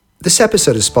This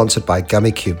episode is sponsored by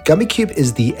GummyCube. GummyCube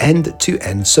is the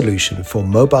end-to-end solution for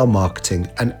mobile marketing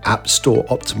and app store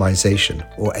optimization,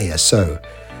 or ASO.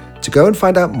 To go and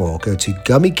find out more, go to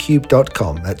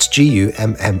gummycube.com, that's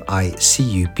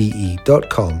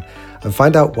gummicube.com, and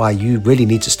find out why you really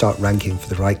need to start ranking for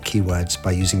the right keywords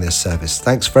by using this service.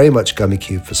 Thanks very much,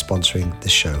 GummyCube, for sponsoring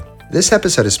this show. This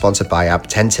episode is sponsored by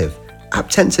Apptentive.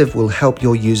 Apptentive will help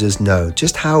your users know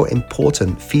just how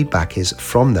important feedback is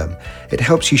from them. It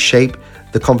helps you shape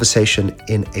the conversation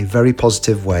in a very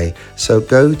positive way. So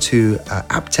go to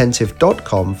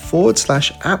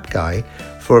apptentive.com/appguy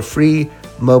for a free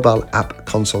mobile app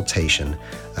consultation.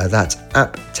 That's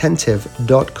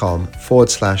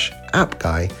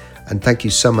apptentive.com/appguy. And thank you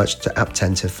so much to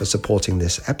Apptentive for supporting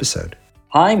this episode.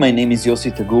 Hi, my name is Yossi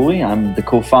Taguri. I'm the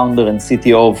co-founder and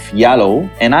CTO of Yallo,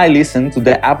 and I listen to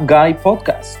the App Guy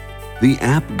podcast. The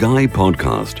App Guy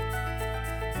podcast.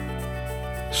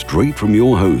 Straight from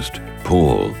your host,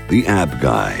 Paul, the App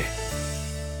Guy.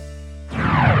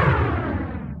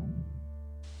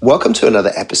 Welcome to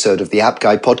another episode of the App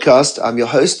Guy podcast. I'm your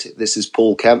host. This is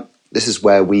Paul Kemp. This is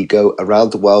where we go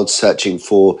around the world searching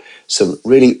for some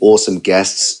really awesome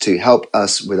guests to help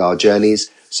us with our journeys.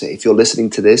 So if you're listening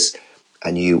to this,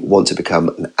 and you want to become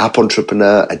an app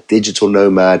entrepreneur, a digital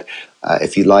nomad,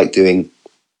 if you like doing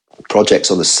projects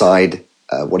on the side,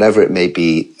 whatever it may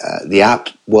be, the app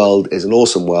world is an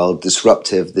awesome world,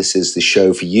 disruptive. This is the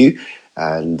show for you.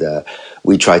 And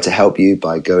we try to help you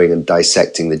by going and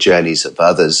dissecting the journeys of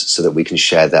others so that we can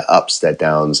share their ups, their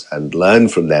downs, and learn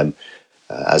from them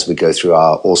as we go through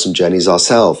our awesome journeys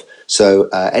ourselves. So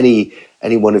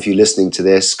any one of you listening to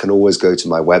this can always go to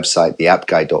my website,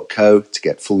 theappguy.co, to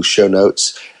get full show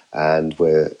notes. And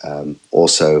we're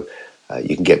also,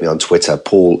 you can get me on Twitter,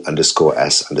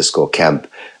 Paul_S_Kemp.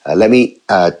 Let me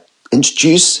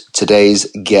introduce today's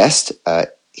guest.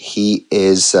 He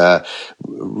is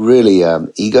really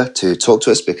eager to talk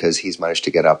to us because he's managed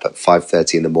to get up at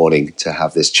 5:30 in the morning to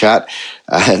have this chat.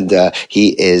 And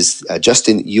he is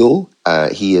Justin Yuille.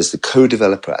 He is the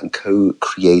co-developer and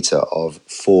co-creator of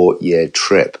 4-Year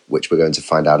Trip, which we're going to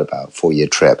find out about, 4-Year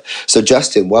Trip. So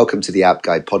Justin, welcome to the App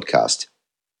Guy podcast.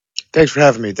 Thanks for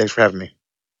having me.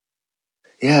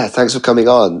 Yeah, thanks for coming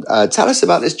on. Tell us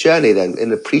about this journey then. In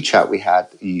the pre-chat we had,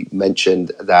 you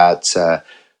mentioned that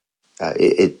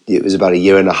it was about a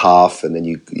year and a half, and then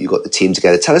you got the team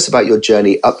together. Tell us about your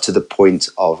journey up to the point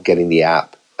of getting the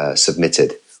app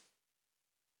submitted.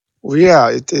 Well, yeah,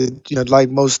 it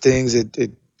like most things,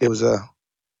 it was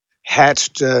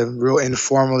hatched real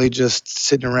informally, just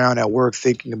sitting around at work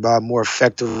thinking about more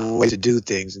effective ways to do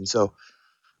things. And so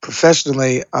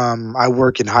professionally, I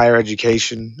work in higher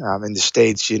education in the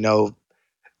States.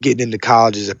 Getting into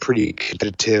college is a pretty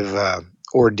competitive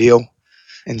ordeal.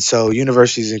 And so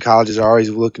universities and colleges are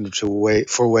always looking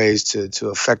for ways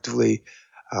to effectively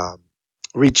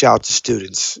reach out to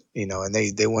students, and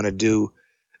they want to do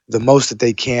the most that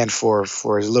they can for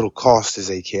as little cost as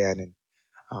they can.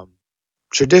 And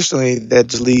traditionally, that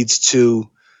just leads to,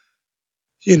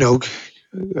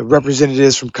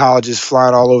 representatives from colleges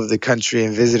flying all over the country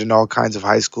and visiting all kinds of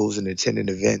high schools and attending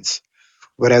events.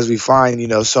 But as we find,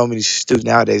 so many students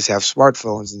nowadays have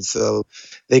smartphones, and so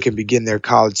they can begin their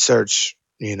college search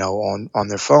on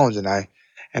their phones. And I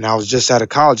was just at a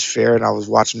college fair, and I was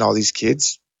watching all these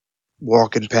kids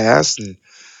walking past, and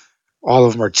all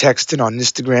of them are texting on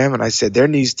Instagram. And I said, there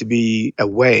needs to be a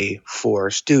way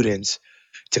for students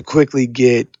to quickly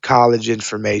get college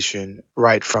information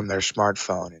right from their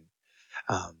smartphone. And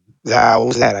that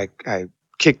was that. I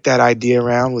kicked that idea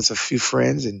around with a few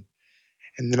friends, and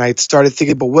then I started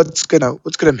thinking, but what's gonna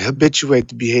habituate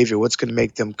the behavior? What's gonna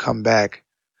make them come back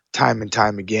time and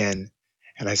time again?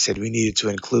 And I said we needed to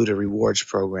include a rewards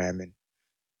program. And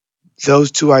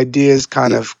those two ideas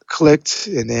kind of clicked,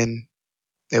 and then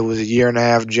it was a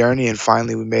 1.5-year journey, and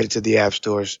finally we made it to the app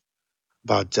stores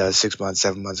about 7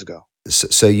 months ago.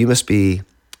 So you must be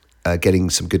getting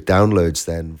some good downloads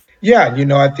then. Yeah,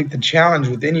 I think the challenge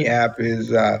with any app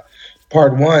is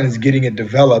part one is getting it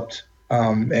developed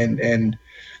and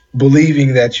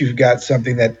believing that you've got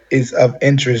something that is of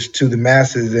interest to the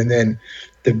masses. And then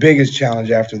the biggest challenge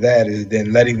after that is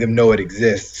then letting them know it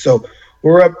exists. So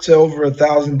we're up to over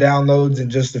 1,000 downloads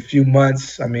in just a few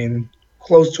months. I mean,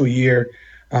 close to a year.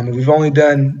 We've only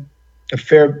done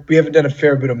we haven't done a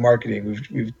fair bit of marketing.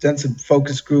 We've done some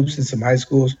focus groups in some high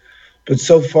schools, but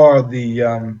so far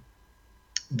the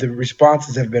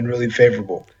responses have been really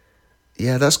favorable.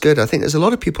 Yeah, that's good. I think there's a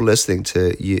lot of people listening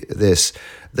to this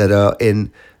that are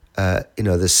in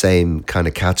the same kind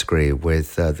of category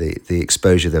with the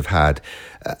exposure they've had.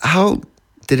 How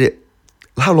did it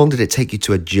how long did it take you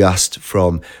to adjust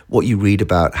from what you read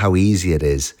about how easy it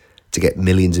is to get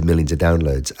millions and millions of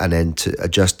downloads, and then to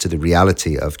adjust to the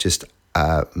reality of just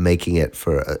making it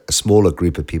for a smaller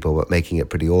group of people, but making it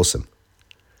pretty awesome?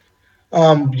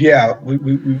 Yeah, we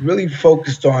really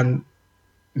focused on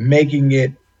making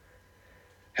it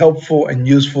helpful and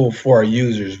useful for our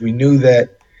users. We knew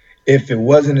that if it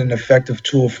wasn't an effective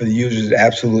tool for the users, it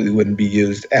absolutely wouldn't be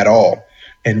used at all,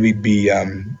 and we'd be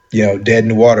dead in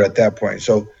the water at that point.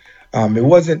 So it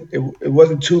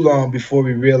wasn't too long before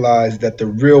we realized that the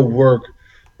real work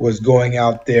was going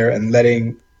out there and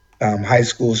letting high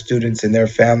school students and their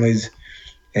families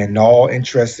and all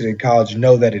interested in college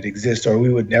know that it exists, or we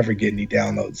would never get any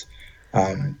downloads.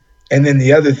 And then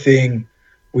the other thing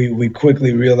we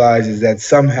quickly realized is that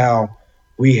somehow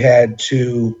we had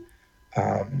to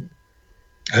um,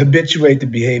 habituate the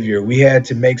behavior. We had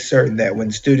to make certain that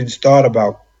when students thought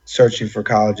about searching for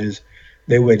colleges,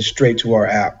 they went straight to our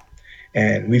app.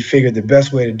 And we figured the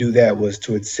best way to do that was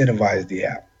to incentivize the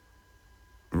app.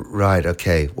 Right.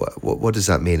 Okay. What does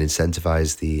that mean?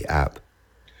 Incentivize the app?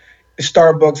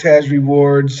 Starbucks has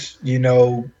rewards,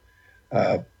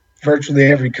 uh,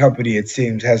 virtually every company, it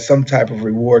seems, has some type of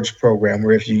rewards program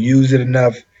where if you use it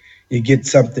enough, you get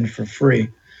something for free.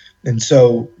 And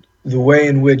so the way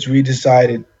in which we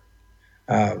decided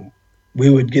um, we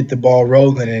would get the ball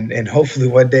rolling and hopefully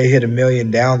one day hit 1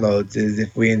 million downloads is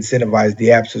if we incentivize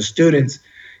the app so students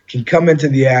can come into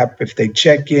the app if they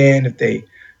check in, if they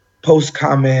post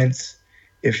comments,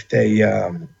 if they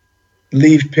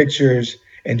leave pictures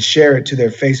and share it to their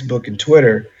Facebook and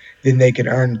Twitter, then they can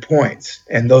earn points.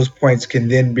 And those points can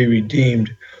then be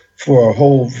redeemed for a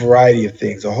whole variety of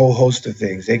things, a whole host of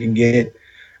things. They can get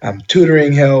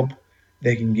tutoring help,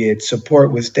 they can get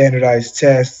support with standardized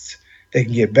tests, they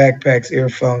can get backpacks,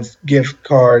 earphones, gift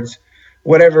cards,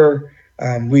 whatever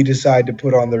we decide to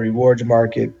put on the rewards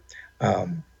market.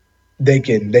 Um, they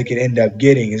can end up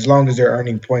getting as long as they're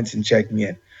earning points and checking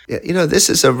in. Yeah, this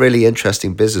is a really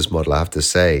interesting business model, I have to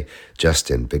say,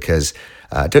 Justin, because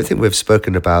I don't think we've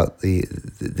spoken about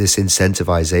this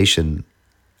incentivization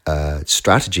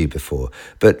strategy before.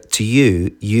 But to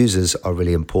you, users are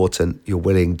really important. You're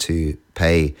willing to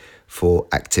pay for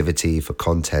activity, for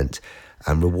content,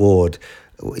 and reward.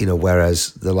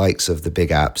 Whereas the likes of the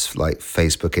big apps like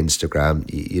Facebook, Instagram,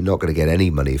 you're not going to get any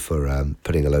money for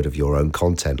putting a load of your own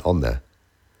content on there.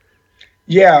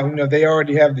 Yeah, they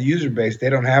already have the user base. They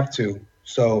don't have to.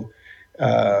 So,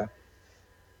 uh,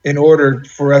 in order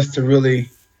for us to really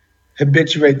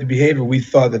habituate the behavior, we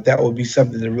thought that that would be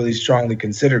something to really strongly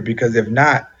consider. Because if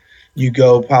not, you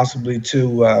go possibly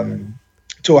to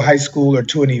a high school or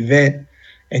to an event,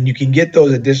 and you can get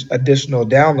those additional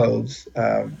downloads.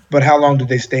 But how long do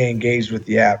they stay engaged with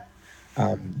the app?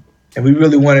 Um, and we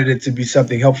really wanted it to be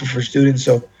something helpful for students.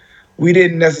 So we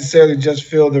didn't necessarily just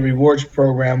fill the rewards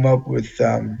program up with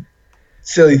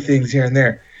silly things here and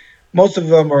there. Most of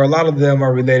them, or a lot of them,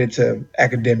 are related to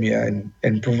academia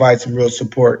and provide some real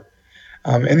support.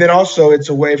 And then also, it's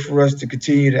a way for us to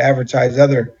continue to advertise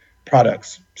other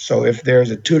products. So if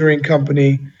there's a tutoring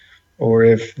company or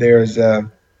if there's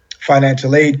a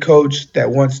financial aid coach that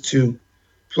wants to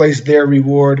place their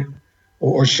reward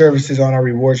or services on our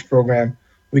rewards program,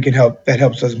 we can help. That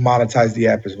helps us monetize the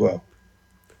app as well.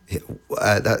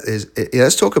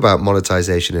 Let's talk about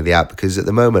monetization of the app, because at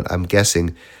the moment I'm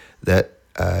guessing that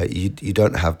you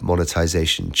don't have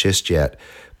monetization just yet,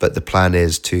 but the plan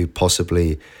is to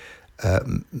possibly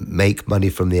make money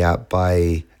from the app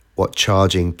by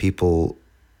charging people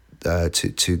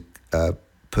to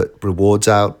put rewards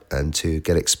out and to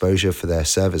get exposure for their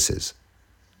services.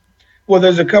 Well,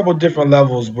 there's a couple different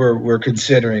levels we're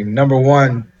considering. Number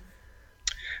one,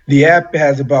 the app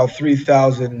has about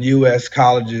 3,000 U.S.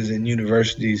 colleges and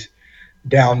universities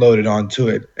downloaded onto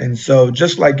it. And so,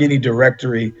 just like any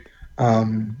directory,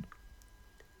 um,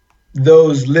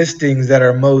 those listings that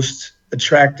are most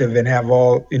attractive and have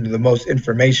all the most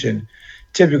information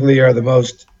typically are the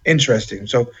most interesting.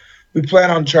 So, we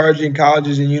plan on charging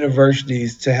colleges and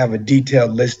universities to have a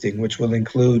detailed listing, which will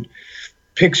include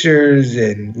pictures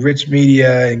and rich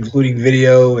media, including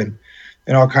video and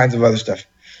all kinds of other stuff.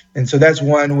 And so that's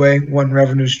one way, one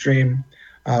revenue stream.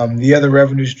 The other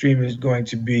revenue stream is going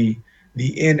to be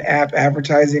the in-app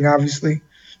advertising, obviously.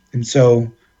 And so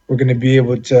we're going to be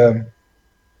able to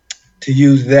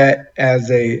use that as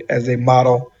a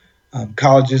model.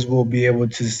 Colleges will be able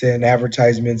to send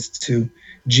advertisements to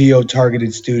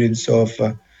geo-targeted students. So if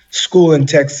a school in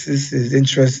Texas is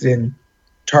interested in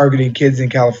targeting kids in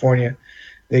California,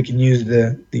 they can use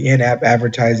the in-app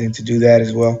advertising to do that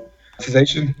as well.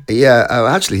 Yeah,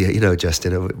 actually,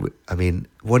 Justin, I mean,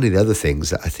 one of the other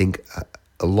things that I think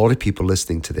a lot of people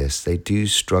listening to this, they do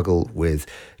struggle with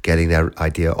getting their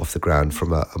idea off the ground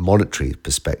from a monetary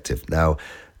perspective. Now,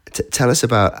 tell us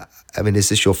about, I mean, is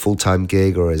this your full-time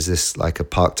gig, or is this like a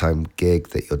part-time gig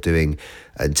that you're doing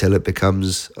until it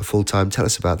becomes a full-time? Tell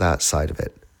us about that side of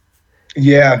it.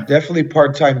 Yeah, definitely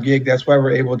part-time gig. That's why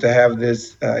we're able to have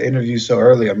this interview so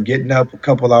early. I'm getting up a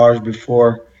couple hours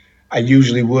before I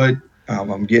usually would.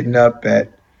 I'm getting up at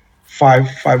five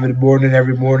in the morning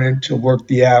every morning to work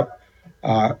the app.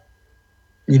 Uh,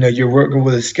 you're working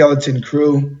with a skeleton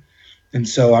crew, and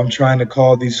so I'm trying to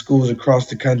call these schools across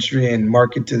the country and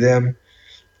market to them,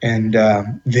 and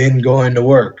then go into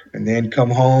work, and then come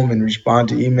home and respond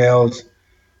to emails.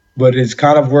 But it's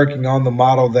kind of working on the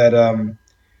model that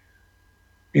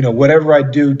whatever I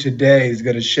do today is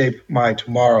going to shape my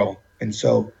tomorrow. And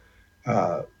so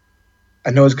uh,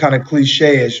 I know it's kind of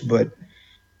cliche-ish, but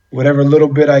whatever little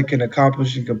bit I can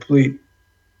accomplish and complete,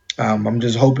 I'm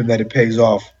just hoping that it pays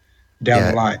off down the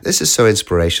Yeah, line. this is so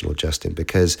inspirational, Justin,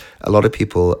 because a lot of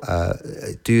people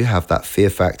do have that fear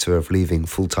factor of leaving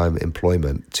full-time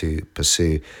employment to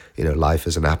pursue, life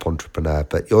as an app entrepreneur.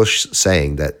 But you're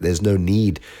saying that there's no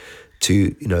need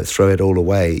to, throw it all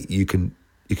away. You can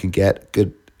get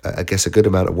good, I guess, a good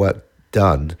amount of work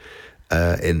done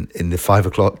in the 5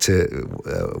 o'clock to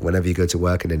whenever you go to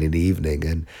work, and then in the evening,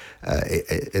 and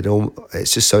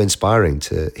it's just so inspiring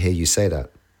to hear you say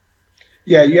that.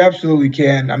 Yeah, you absolutely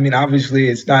can. I mean, obviously,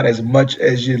 it's not as much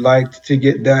as you'd like to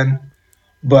get done,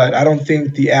 but I don't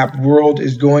think the app world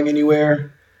is going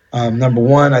anywhere. Number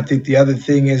one, I think the other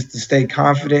thing is to stay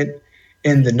confident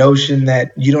in the notion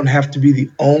that you don't have to be the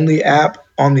only app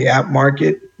on the app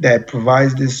market that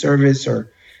provides this service,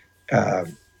 or uh,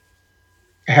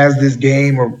 has this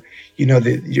game, or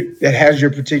that has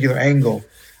your particular angle.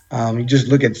 You just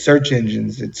look at search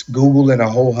engines; it's Google and a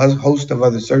whole host of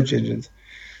other search engines.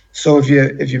 So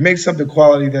if you make something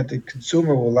quality that the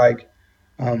consumer will like,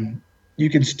 um, you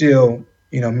can still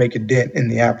make a dent in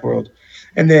the app world.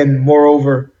 And then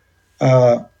moreover,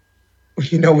 uh,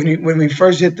 when we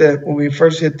first hit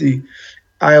the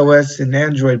iOS and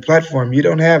Android platform, you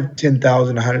don't have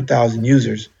 10,000, 100,000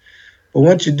 users. But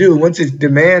once you do, once it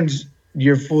demands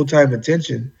your full time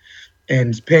attention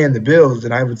and it's paying the bills,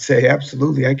 then I would say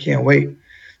absolutely, I can't wait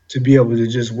to be able to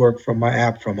just work from my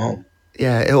app from home.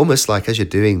 Yeah, it almost like as you're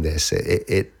doing this,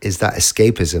 it is that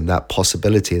escapism, that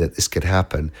possibility that this could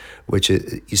happen, which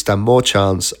you stand more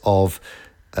chance of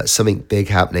something big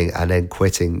happening and then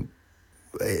quitting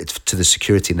to the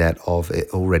security net of it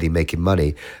already making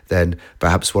money than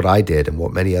perhaps what I did and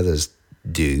what many others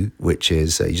do, which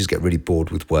is you just get really bored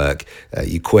with work,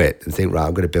 you quit and think, right,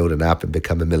 I'm going to build an app and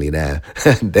become a millionaire,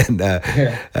 and then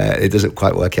it doesn't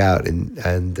quite work out, and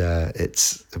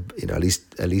it's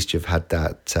at least you've had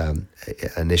that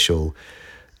initial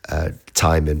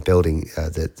time in building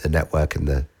the network and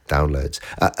the downloads.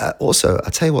 Also,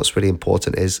 I'll tell you what's really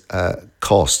important is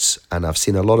costs. And I've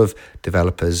seen a lot of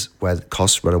developers where the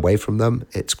costs run away from them.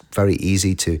 It's very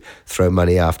easy to throw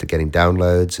money after getting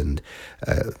downloads and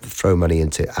throw money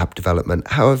into app development.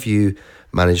 How have you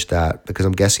managed that? Because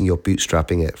I'm guessing you're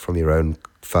bootstrapping it from your own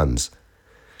funds.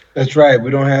 That's right.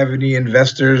 We don't have any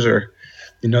investors or,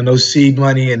 no seed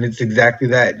money, and it's exactly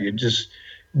that. You just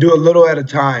do a little at a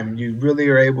time. You really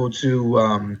are able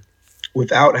to,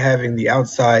 without having the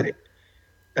outside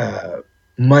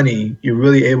money, you're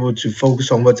really able to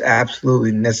focus on what's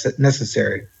absolutely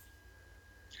necessary.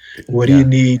 What do you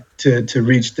need to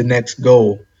reach the next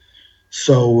goal?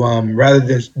 So rather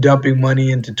than dumping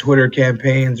money into Twitter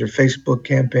campaigns or Facebook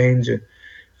campaigns,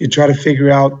 you try to figure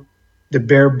out the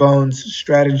bare bones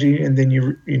strategy, and then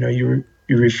you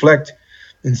reflect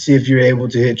and see if you're able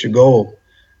to hit your goal.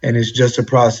 And it's just a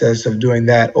process of doing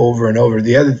that over and over.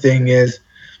 The other thing is,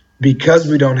 because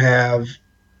we don't have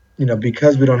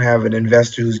an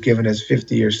investor who's given us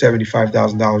 $50,000 or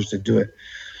 $75,000 to do it,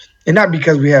 and not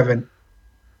because we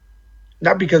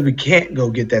can't go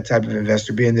get that type of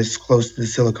investor, being this close to the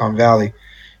Silicon Valley,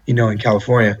 in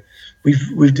California,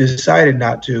 we've decided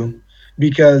not to,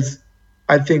 because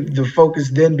I think the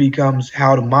focus then becomes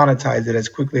how to monetize it as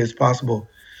quickly as possible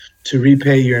to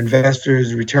repay your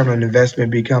investors. Return on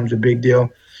investment becomes a big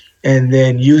deal, and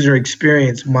then user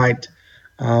experience might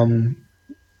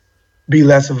be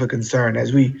less of a concern,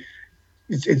 as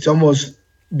it's almost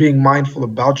being mindful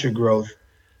about your growth,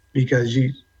 because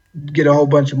you get a whole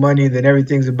bunch of money and then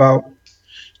everything's about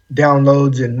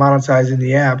downloads and monetizing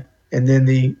the app, and then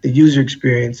the user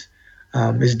experience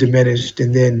is diminished,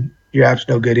 and then your app's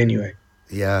no good anyway.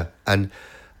 Yeah, and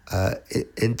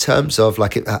in terms of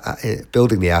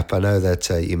building the app, I know that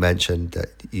you mentioned that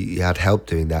you had help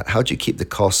doing that. How do you keep the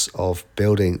costs of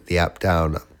building the app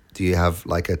down? Do you have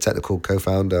like a technical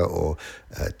co-founder, or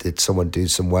did someone do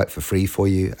some work for free for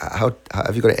you? How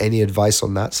have you got any advice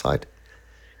on that side?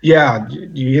 Yeah,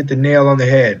 you hit the nail on the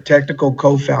head. Technical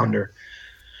co-founder.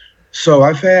 So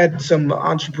I've had some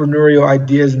entrepreneurial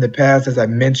ideas in the past. As I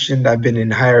mentioned, I've been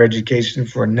in higher education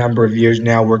for a number of years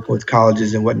now, working with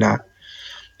colleges and whatnot.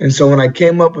 And so when I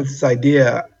came up with this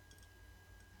idea,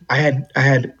 I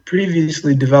had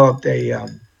previously developed a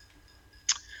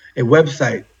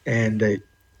website and an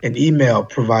email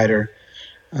provider.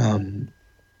 Um,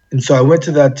 and so I went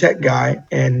to the tech guy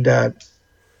and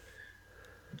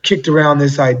kicked around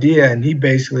this idea, and he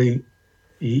basically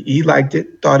he liked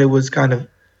it, thought it was kind of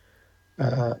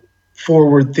uh,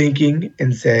 forward thinking,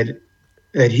 and said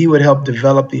that he would help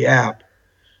develop the app.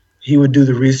 He would do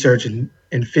the research and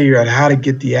figure out how to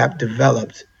get the app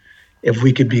developed if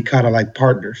we could be kind of like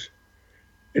partners.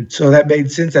 And so that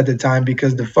made sense at the time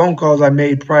because the phone calls I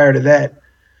made prior to that,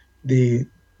 the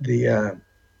the uh,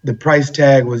 the price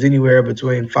tag was anywhere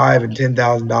between $5,000 and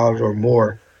 $10,000 or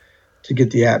more to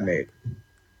get the app made.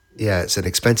 Yeah, it's an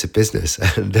expensive business,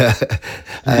 and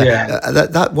Yeah,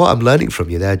 that what I'm learning from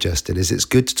you there, Justin, is it's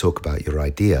good to talk about your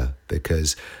idea,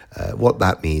 because what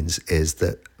that means is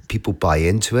that people buy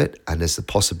into it, and there's the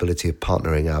possibility of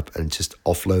partnering up and just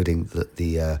offloading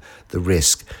the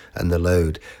risk and the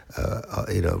load,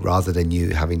 rather than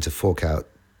you having to fork out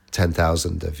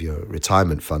 10,000 of your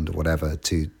retirement fund or whatever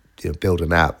to build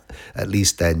an app. At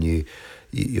least then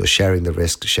you're sharing the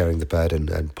risk, sharing the burden,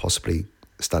 and possibly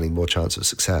standing more chance of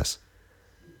success.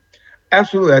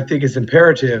 absolutely. I think it's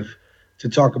imperative to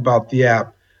talk about the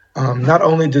app, not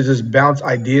only to just bounce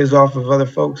ideas off of other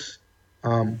folks,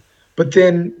 um, but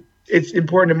then it's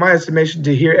important, in my estimation,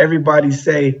 to hear everybody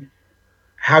say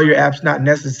how your app's not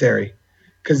necessary.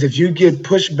 Because if you get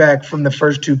pushback from the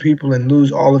first two people and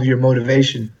lose all of your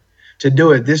motivation to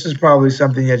do it, this is probably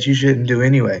something that you shouldn't do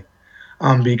anyway.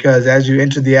 Because as you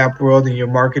enter the app world and you're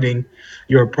marketing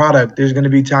your product, there's going to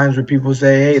be times where people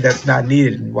say, "Hey, that's not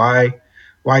needed. And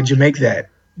why'd you make that?"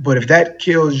 But if that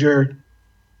kills your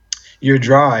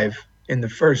drive in the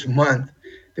first month,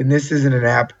 then this isn't an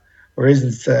app, or this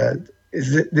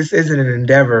isn't an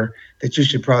endeavor that you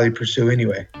should probably pursue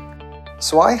anyway.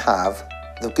 So I have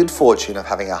the good fortune of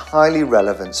having a highly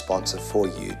relevant sponsor for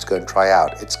you to go and try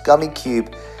out. It's Gummy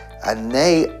Cube, and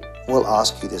they will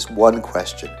ask you this one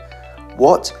question: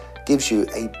 what gives you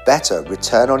a better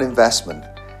return on investment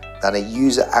than a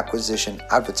user acquisition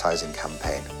advertising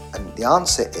campaign? And the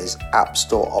answer is App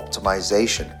Store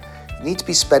optimization. You need to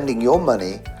be spending your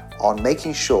money on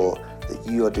making sure that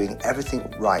you are doing everything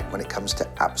right when it comes to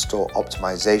App Store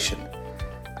optimization.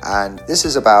 And this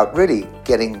is about really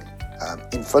getting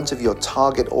in front of your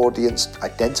target audience,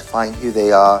 identifying who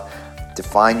they are,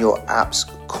 define your app's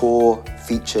core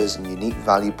features and unique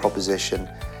value proposition,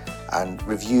 and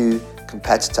review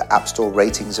competitor App Store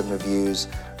ratings and reviews,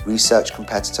 research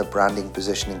competitor branding,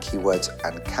 positioning, keywords,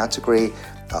 and category,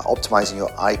 optimizing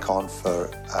your icon for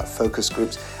focus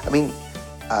groups. I mean,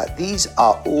 these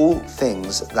are all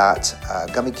things that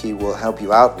Gummy Cube will help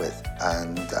you out with,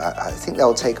 and I think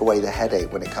they'll take away the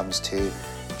headache when it comes to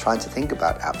trying to think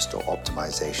about App Store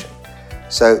optimization.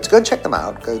 So to go and check them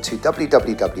out, go to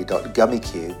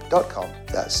www.gummycube.com.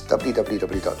 That's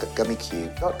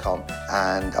www.gummycube.com.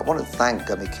 And I want to thank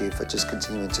Gummy Cube for just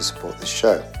continuing to support this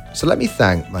show. So let me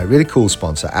thank my really cool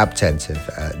sponsor, Apptentive.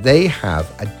 They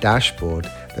have a dashboard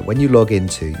that when you log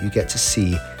into, you get to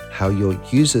see how your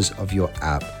users of your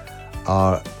app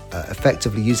are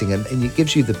effectively using it, and it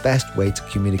gives you the best way to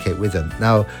communicate with them.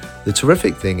 Now, the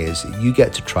terrific thing is you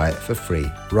get to try it for free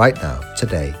right now,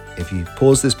 today. If you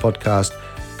pause this podcast,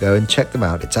 go and check them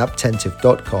out. It's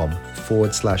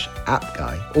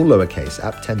apptentive.com/appguy, all lowercase,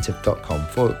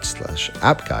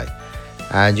 apptentive.com/appguy.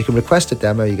 And you can request a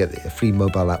demo, you get a free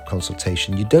mobile app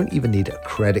consultation. You don't even need a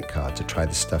credit card to try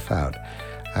this stuff out.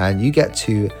 And you get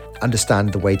to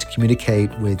understand the way to communicate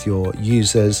with your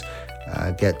users,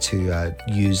 get to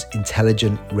use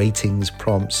intelligent ratings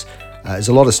prompts. There's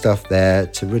a lot of stuff there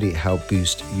to really help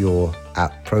boost your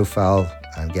app profile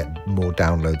and get more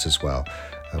downloads as well,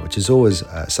 which is always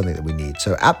something that we need.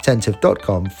 So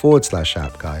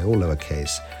apptentive.com/appguy, all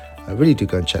lowercase. I really do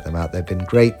go and check them out. They've been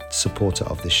great supporter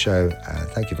of this show.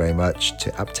 Thank you very much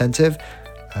to Apptentive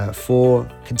for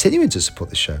continuing to support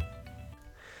the show.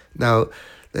 Now,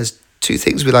 there's two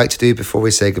things we like to do before we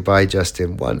say goodbye,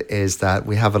 Justin. One is that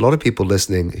we have a lot of people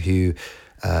listening who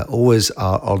always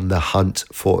are on the hunt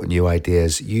for new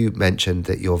ideas. You mentioned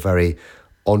that you're very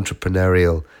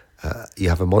entrepreneurial. You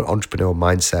have a more entrepreneurial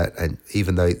mindset, and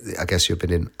even though I guess you've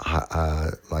been in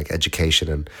like education,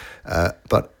 and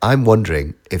but I'm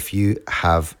wondering if you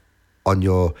have on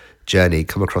your journey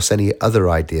come across any other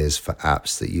ideas for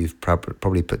apps that you've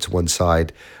probably put to one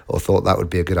side or thought that would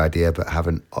be a good idea, but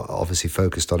haven't obviously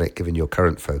focused on it given your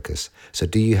current focus? So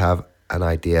do you have an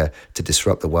idea to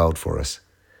disrupt the world for us?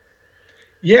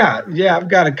 Yeah, I've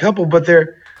got a couple, but a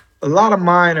lot of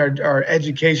mine are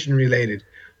education related.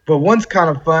 But one's kind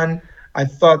of fun. I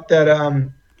thought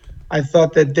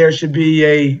that there should be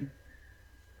a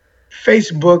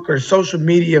Facebook or social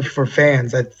media for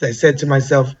fans. I said to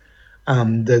myself,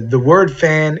 the word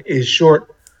fan is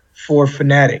short for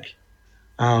fanatic.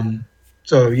 Um,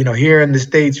 so here in the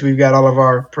States, we've got all of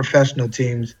our professional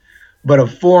teams, but a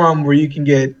forum where you can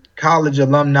get college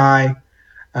alumni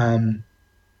um,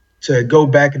 to go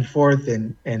back and forth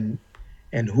and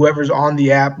whoever's on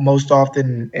the app most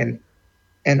often and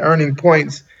earning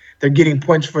points, they're getting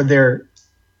points for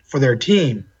their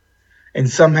team. And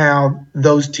somehow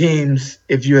those teams,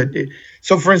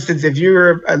 so for instance, if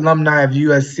you're an alumni of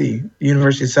USC,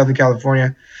 University of Southern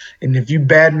California, and if you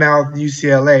badmouth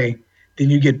UCLA, then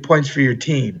you get points for your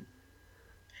team.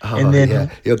 Oh, And yeah.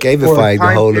 then You're for a gamifying the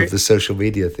time whole of period, the social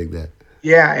media thing there.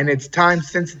 yeah, and it's time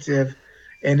sensitive.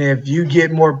 And if you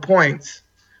get more points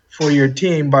for your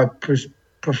team by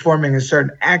performing a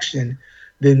certain action,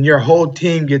 then your whole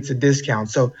team gets a discount.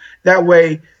 So that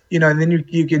way, and then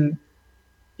you can,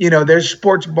 there's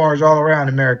sports bars all around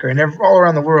America and all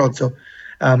around the world. So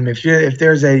if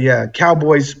there's a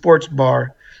Cowboys sports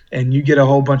bar and you get a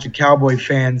whole bunch of Cowboy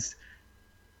fans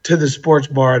to the sports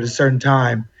bar at a certain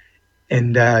time,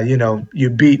 and you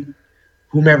beat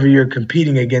whomever you're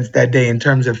competing against that day in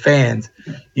terms of fans,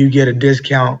 you get a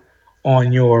discount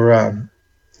on your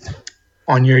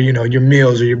your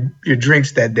meals or your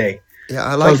drinks that day. Yeah,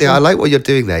 I So like that. I like what you're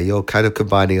doing there. You're kind of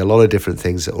combining a lot of different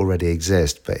things that already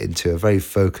exist, but into a very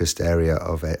focused area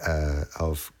of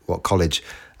what college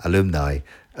alumni,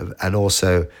 and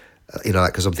also,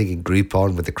 because I'm thinking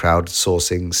Groupon with the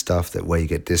crowdsourcing stuff that where you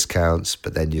get discounts,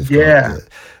 but then you've got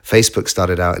Facebook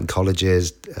started out in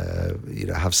colleges,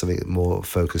 have something more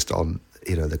focused on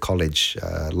the college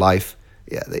life.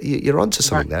 Yeah, you're onto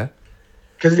something there.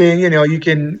 Because then you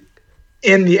can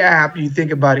in the app. You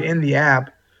think about it in the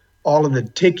app. All of the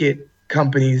ticket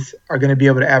companies are going to be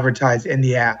able to advertise in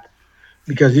the app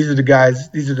because these are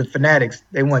the fanatics.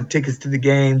 They want tickets to the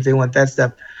games. They want that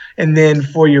stuff. And then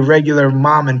for your regular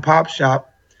mom and pop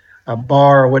shop, a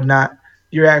bar or whatnot,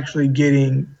 you're actually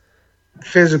getting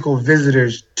physical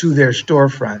visitors to their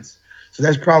storefronts. So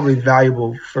that's probably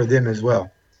valuable for them as well.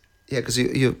 Yeah, because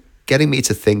you're getting me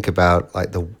to think about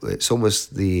it's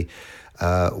almost the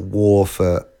war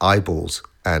for eyeballs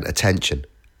and attention.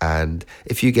 And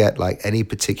if you get any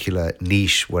particular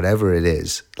niche, whatever it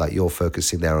is, like you're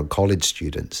focusing there on college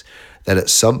students, then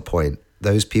at some point,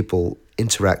 those people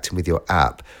interacting with your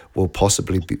app will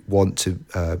possibly want to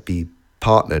be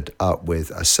partnered up with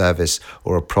a service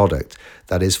or a product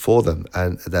that is for them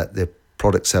and that the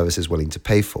product service is willing to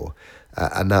pay for.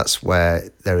 And that's where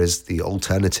there is the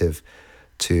alternative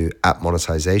to app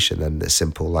monetization and the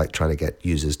simple trying to get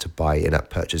users to buy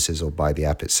in-app purchases or buy the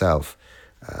app itself.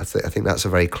 I think that's a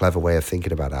very clever way of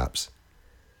thinking about apps.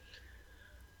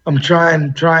 I'm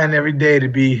trying every day to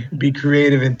be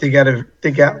creative and think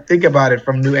about it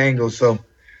from new angles. So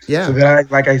that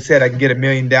like I said, I can get 1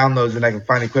 million downloads and I can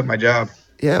finally quit my job.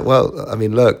 Yeah, well, I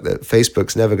mean, look,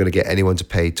 Facebook's never going to get anyone to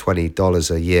pay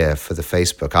 $20 a year for the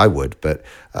Facebook. I would, but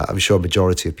I'm sure a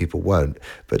majority of people won't.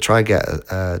 But try and get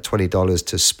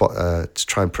 $20 to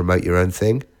try and promote your own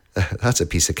thing. That's a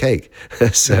piece of cake.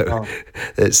 So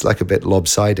it's a bit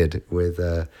lopsided with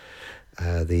the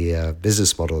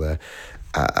business model there.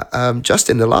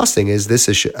 Justin, the last thing is this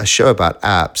is a show about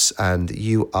apps, and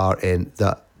you are in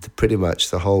the pretty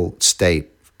much the whole state,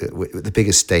 the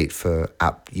biggest state for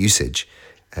app usage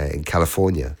in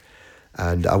California.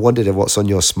 And I wondered what's on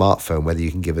your smartphone, whether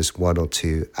you can give us one or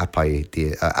two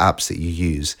apps that you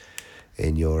use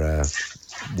in your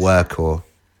work or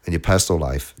in your personal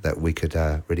life that we could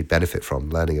really benefit from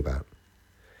learning about.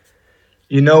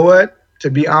 You know what? To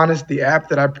be honest, the app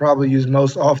that I probably use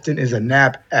most often is a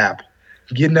nap app.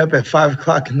 Getting up at 5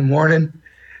 o'clock in the morning,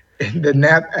 the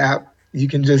nap app, you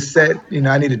can just set,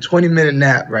 I need a 20-minute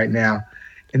nap right now.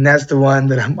 And that's the one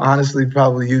that I'm honestly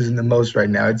probably using the most right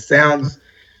now. It sounds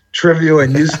trivial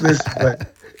and useless,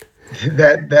 but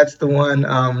that's the one.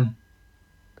 I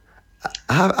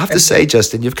have to say,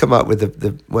 Justin, you've come up with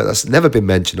well, that's never been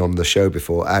mentioned on the show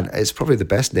before, and it's probably the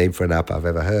best name for an app I've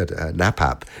ever heard, Nap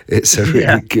App. It's a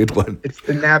really good one. It's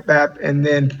the Nap App, and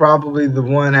then probably the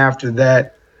one after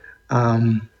that. Let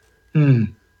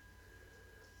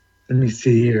me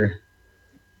see here.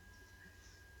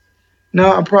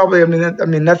 No, I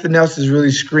mean, nothing else is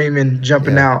really screaming,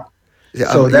 jumping out.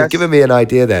 Yeah, So you've that's given me an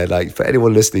idea there. Like for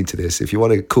anyone listening to this, if you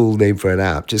want a cool name for an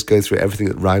app, just go through everything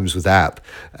that rhymes with app.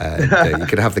 And you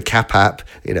can have the cap app,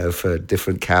 for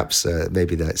different caps.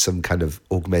 Maybe that's some kind of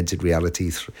augmented reality.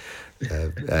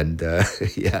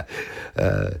 Yeah.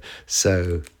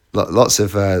 So lots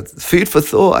of food for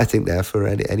thought, I think, there for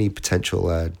any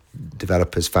potential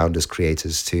developers, founders,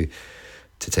 creators to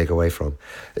take away from.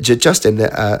 Justin,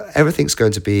 everything's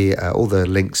going to be, all the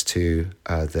links to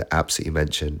the apps that you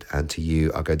mentioned and to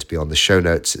you are going to be on the show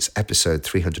notes. It's episode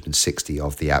 360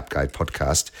 of the App Guy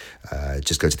podcast.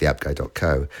 Just go to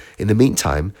theappguy.co. In the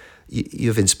meantime,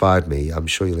 you've inspired me. I'm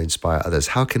sure you'll inspire others.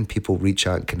 How can people reach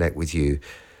out and connect with you,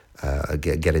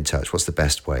 get in touch? What's the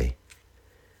best way?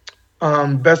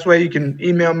 Best way, you can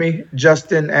email me,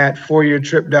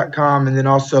 justin@4yeartrip.com. And then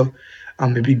also,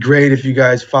 it'd be great if you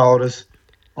guys followed us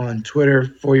on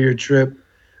Twitter, 4yeartrip,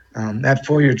 at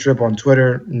 4yeartrip on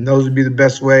Twitter. And those would be the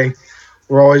best way.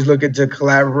 We're always looking to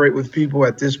collaborate with people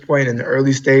at this point in the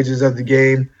early stages of the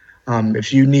game.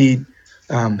 If you need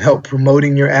help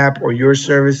promoting your app or your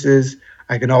services,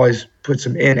 I can always put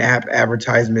some in-app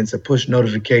advertisements, a push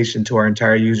notification to our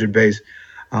entire user base.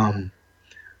 I'm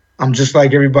just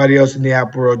like everybody else in the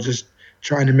app world, just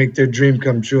trying to make their dream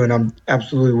come true, and I'm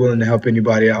absolutely willing to help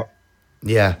anybody out.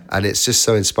 Yeah, and it's just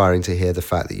so inspiring to hear the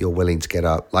fact that you're willing to get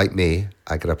up. Like me,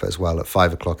 I get up as well at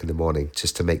 5 o'clock in the morning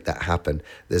just to make that happen.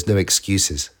 There's no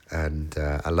excuses, and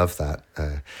I love that.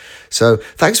 So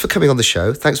thanks for coming on the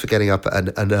show. Thanks for getting up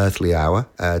at an earthly hour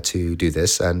to do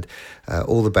this, and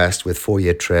all the best with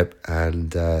 4-year trip.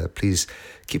 And please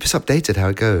keep us updated how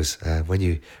it goes when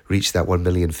you reach that 1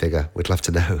 million figure. We'd love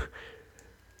to know.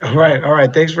 All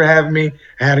right. Thanks for having me.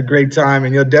 I had a great time,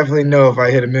 and you'll definitely know if I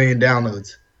hit 1 million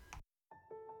downloads.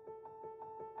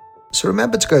 So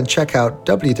remember to go and check out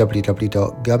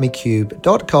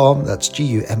www.gummicube.com. That's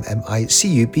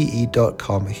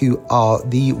GUMMICUBE.com, who are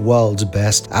the world's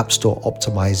best App Store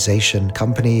optimization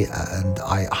company. And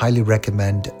I highly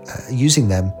recommend using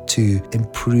them to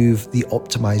improve the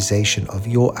optimization of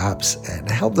your apps and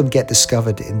help them get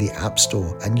discovered in the App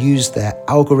Store, and use their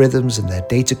algorithms and their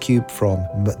data cube from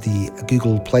the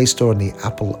Google Play Store and the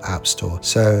Apple App Store.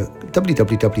 So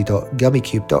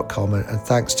www.gummicube.com, and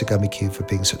thanks to Gummicube for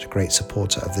being such a great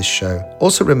supporter of this show.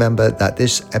 Also remember that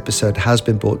this episode has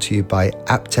been brought to you by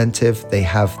Apptentive. They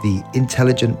have the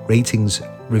intelligent ratings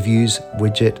reviews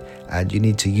widget, and you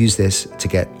need to use this to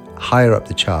get higher up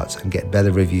the charts and get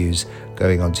better reviews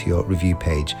going onto your review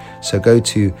page. So go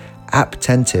to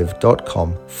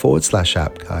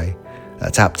apptentive.com/appguy.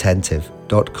 That's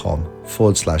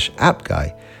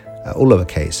apptentive.com/appguy, all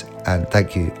lowercase. And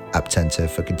thank you,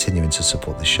 Apptentive, for continuing to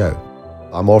support the show.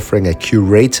 I'm offering a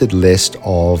curated list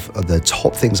of the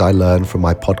top things I learned from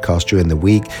my podcast during the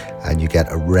week, and you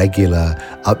get a regular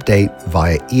update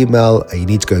via email. You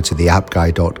need to go to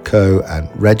theappguy.co and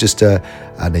register,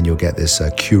 and then you'll get this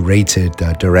curated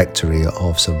directory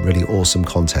of some really awesome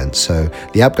content. So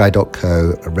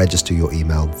theappguy.co, register your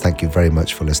email. Thank you very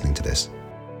much for listening to this.